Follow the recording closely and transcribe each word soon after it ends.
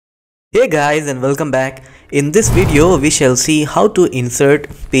Hey guys, and welcome back. In this video we shall see how to insert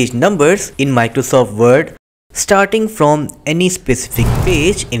page numbers in Microsoft Word starting from any specific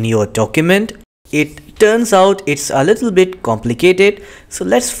page in your document. It turns out it's a little bit complicated, so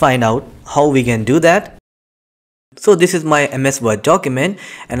let's find out how we can do that. So this is my MS Word document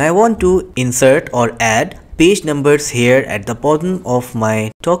and I want to insert or add page numbers here at the bottom of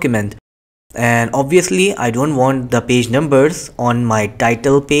my document. And obviously I don't want the page numbers on my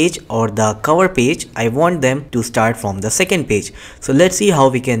title page or the cover page. I want them to start from the second page. So let's see how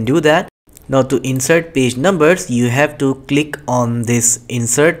we can do that. Now to insert page numbers, you have to click on this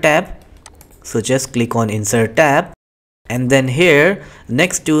insert tab. So just click on insert tab, and then here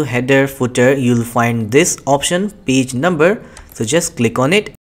next to header footer you'll find this option page number. So just click on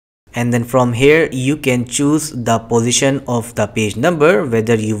it. And then from here you can choose the position of the page number,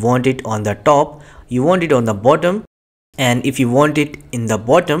 whether you want it on the top, you want it on the bottom, and if you want it in the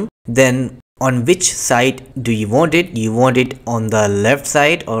bottom, then on which side do you want it? You want it on the left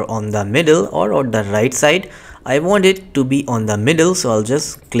side or on the middle or on the right side? I want it to be on the middle, so I'll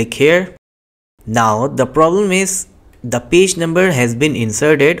just click here. Now the problem is the page number has been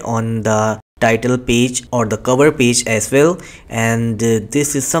inserted on the title page or the cover page as well, and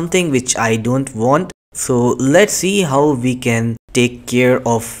this is something which I don't want. So let's see how we can take care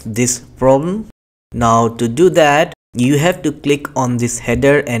of this problem. Now to do that, you have to click on this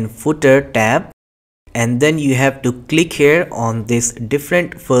header and footer tab, and then you have to click here on this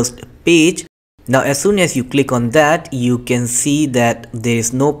different first page. Now as soon as you click on that, you can see that there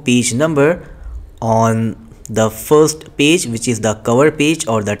is no page number on the first page, which is the cover page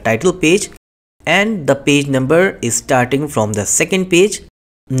or the title page, and the page number is starting from the second page.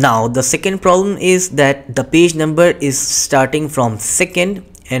 Now the second problem is that the page number is starting from second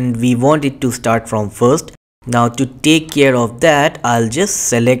and we want it to start from first. Now to take care of that, I'll just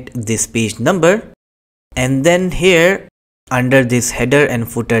select this page number, and then here under this header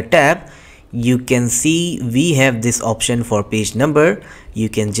and footer tab you can see we have this option for page number. You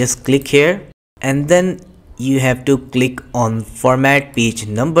can just click here, and then you have to click on format page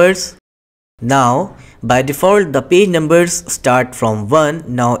numbers. Now by default the page numbers start from 1.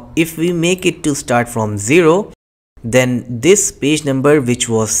 Now if we make it to start from 0, then this page number which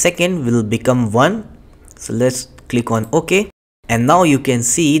was second will become 1. So let's click on OK, and now you can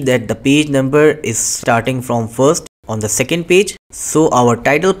see that the page number is starting from first on the second page. So our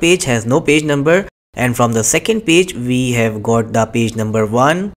title page has no page number, and from the second page we have got the page number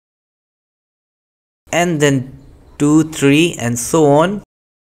 1, and then 2, 3 and so on.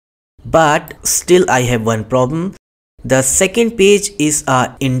 But still I have one problem. The second page is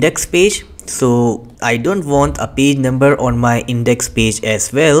a index page, so I don't want a page number on my index page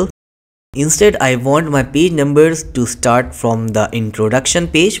as well. Instead I want my page numbers to start from the introduction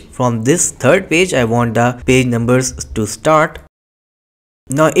page. From this third page I want the page numbers to start.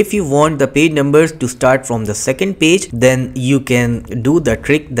 Now if you want the page numbers to start from the second page, then you can do the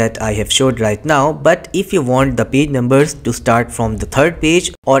trick that I have showed right now. But if you want the page numbers to start from the third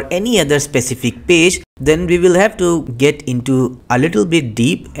page or any other specific page, then we will have to get into a little bit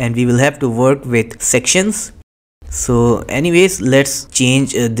deep and we will have to work with sections. So anyways, let's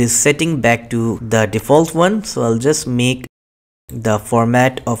change this setting back to the default one. So I'll just make the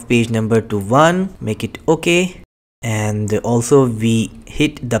format of page number to 1, make it OK. And also we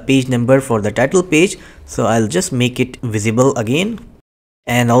hit the page number for the title page, so I'll just make it visible again.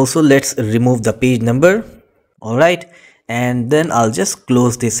 And also let's remove the page number. Alright, and then I'll just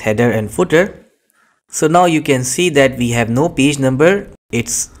close this header and footer. So now you can see that we have no page number.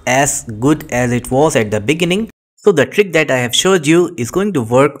 It's as good as it was at the beginning. So the trick that I have showed you is going to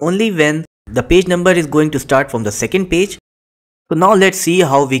work only when the page number is going to start from the second page. So now let's see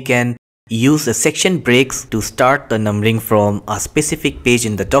how we can use the section breaks to start the numbering from a specific page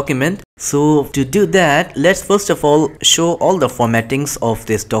in the document. So to do that, let's first of all show all the formattings of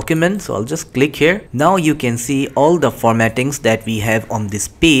this document. So I'll just click here. Now you can see all the formattings that we have on this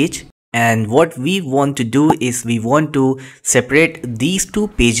page. And what we want to do is we want to separate these two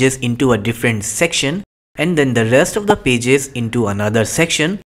pages into a different section and then the rest of the pages into another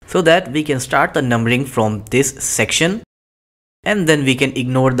section, so that we can start the numbering from this section. And then we can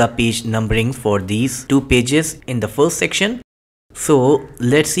ignore the page numbering for these two pages in the first section. So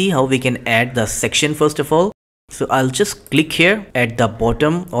let's see how we can add the section first of all. So I'll just click here at the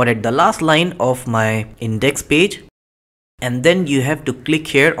bottom or at the last line of my index page, and then you have to click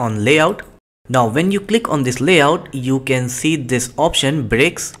here on layout. Now when you click on this layout, you can see this option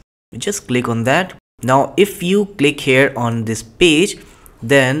breaks. You just click on that. Now if you click here on this page,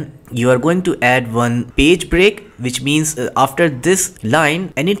 then you are going to add one page break, which means after this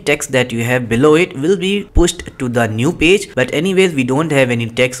line, any text that you have below it will be pushed to the new page. But anyways, we don't have any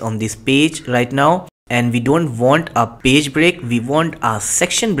text on this page right now, and we don't want a page break. We want a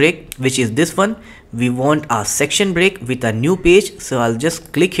section break, which is this one. We want a section break with a new page. So I'll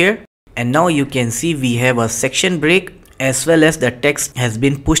just click here, and now you can see we have a section break, as well as the text has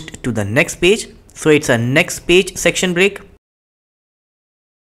been pushed to the next page. So it's a next page section break.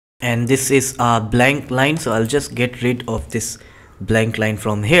 And this is a blank line, so I'll just get rid of this blank line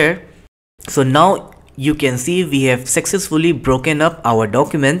from here. So now you can see we have successfully broken up our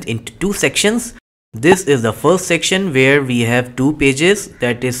document into two sections. This is the first section where we have two pages,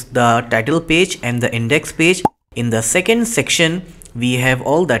 that is the title page and the index page. In the second section, we have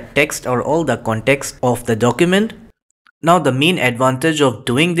all the text or all the context of the document. Now the main advantage of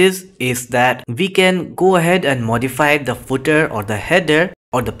doing this is that we can go ahead and modify the footer or the header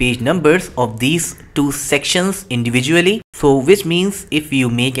or the page numbers of these two sections individually. So which means if you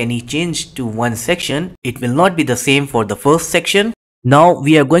make any change to one section, it will not be the same for the first section. Now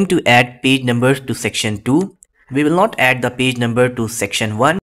we are going to add page numbers to section 2. We will not add the page number to section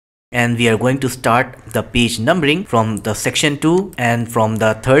 1. And we are going to start the page numbering from the section 2 and from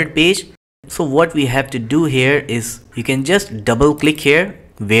the third page. So what we have to do here is you can just double click here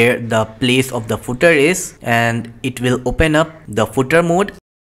where the place of the footer is, and it will open up the footer mode.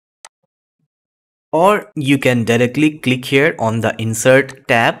 Or you can directly click here on the insert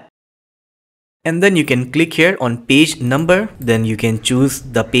tab, and then you can click here on page number. Then you can choose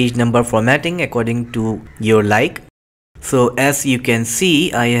the page number formatting according to your like. So as you can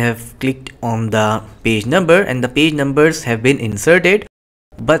see, I have clicked on the page number and the page numbers have been inserted.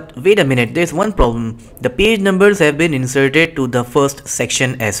 But wait a minute, there's one problem. The page numbers have been inserted to the first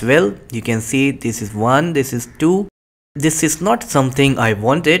section as well. You can see this is 1, this is 2. This is not something I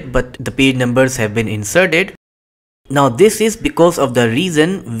wanted, but the page numbers have been inserted. Now this is because of the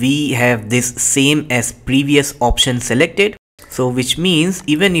reason we have this same as previous option selected. So which means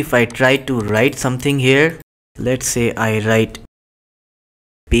even if I try to write something here, let's say I write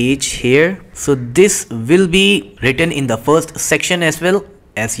page here. So this will be written in the first section as well,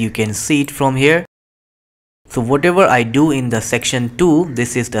 as you can see it from here. So whatever I do in the section 2,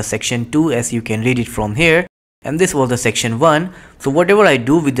 this is the section 2 as you can read it from here. And this was the section 1. So whatever I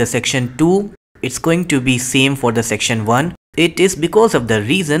do with the section 2, it's going to be same for the section 1. It is because of the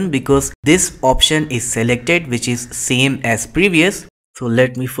reason because this option is selected, which is same as previous. So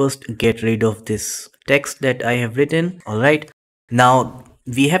let me first get rid of this text that I have written. Alright. Now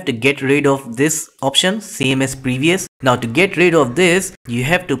we have to get rid of this option, same as previous. Now to get rid of this, you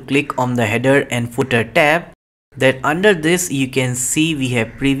have to click on the header and footer tab. That under this you can see we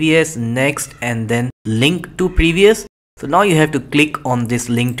have previous, next, and then link to previous. So now you have to click on this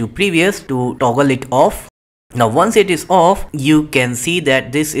link to previous to toggle it off. Now once it is off, you can see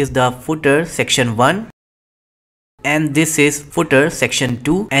that this is the footer section 1 and this is footer section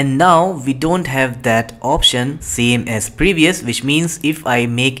 2, and now we don't have that option same as previous, which means if I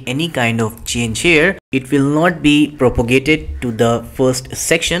make any kind of change here, it will not be propagated to the first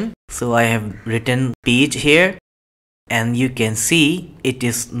section. So I have written page here, and you can see it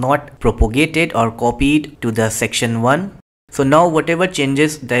is not propagated or copied to the section 1. So now whatever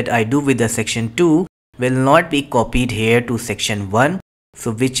changes that I do with the section 2 will not be copied here to section 1.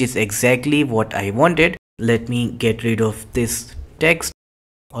 So which is exactly what I wanted. Let me get rid of this text.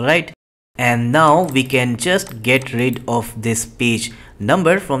 Alright. And now we can just get rid of this page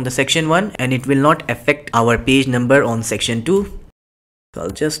number from the section 1, and it will not affect our page number on section 2. So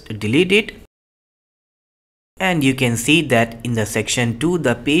I'll just delete it. And you can see that in the section 2,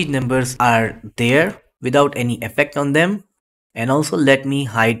 the page numbers are there without any effect on them. And also let me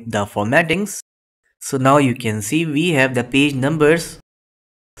hide the formattings. So now you can see we have the page numbers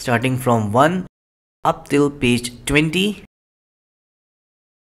starting from 1 up till page 20.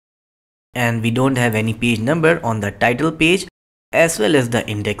 And we don't have any page number on the title page as well as the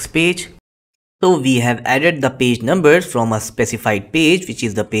index page. So we have added the page numbers from a specified page, which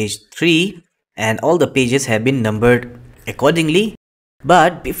is the page 3, and all the pages have been numbered accordingly.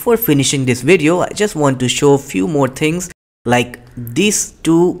 But before finishing this video, I just want to show a few more things, like these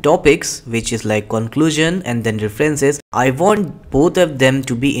two topics, which is like conclusion and then references. I want both of them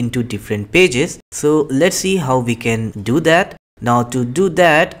to be into different pages. So let's see how we can do that. Now to do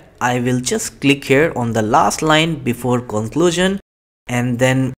that, I will just click here on the last line before conclusion and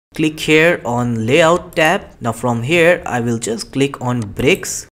then click here on layout tab. Now from here I will just click on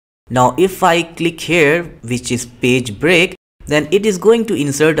breaks. Now if I click here, which is page break, then it is going to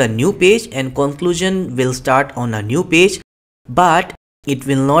insert a new page and conclusion will start on a new page. But it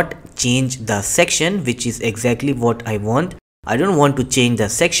will not change the section, which is exactly what I want. I don't want to change the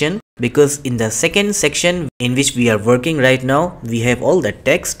section because in the second section in which we are working right now, we have all the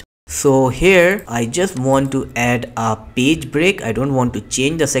text. So here I just want to add a page break. I don't want to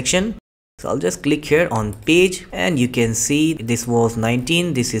change the section. So I'll just click here on page, and you can see this was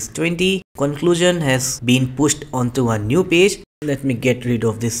 19, this is 20. Conclusion has been pushed onto a new page. Let me get rid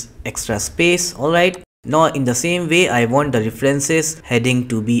of this extra space. Alright, now in the same way I want the references heading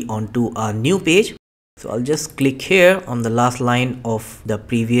to be onto a new page. So I'll just click here on the last line of the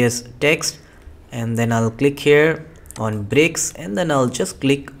previous text, and then I'll click here on breaks, and then I'll just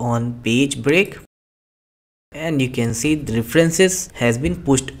click on page break. And you can see the references has been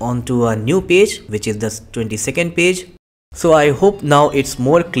pushed onto a new page, which is the 22nd page. So I hope now it's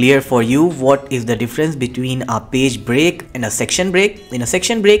more clear for you what is the difference between a page break and a section break. In a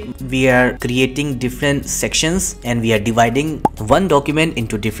section break, we are creating different sections and we are dividing one document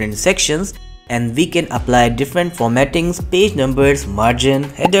into different sections, and we can apply different formattings, page numbers, margin,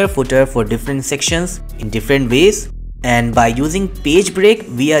 header, footer for different sections in different ways. And by using page break,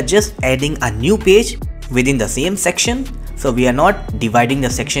 we are just adding a new page within the same section. So we are not dividing the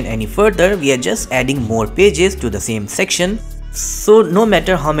section any further, we are just adding more pages to the same section. So no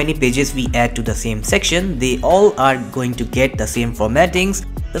matter how many pages we add to the same section, they all are going to get the same formattings,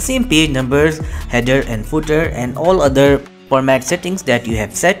 the same page numbers, header and footer, and all other format settings that you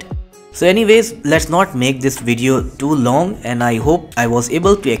have set. So anyways, let's not make this video too long, and I hope I was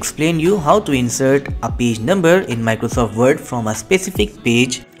able to explain you how to insert a page number in Microsoft Word from a specific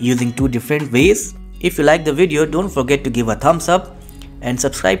page using two different ways. If you like the video, don't forget to give a thumbs up and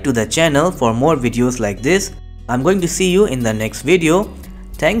subscribe to the channel for more videos like this. I'm going to see you in the next video.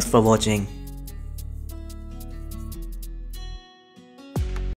 Thanks for watching.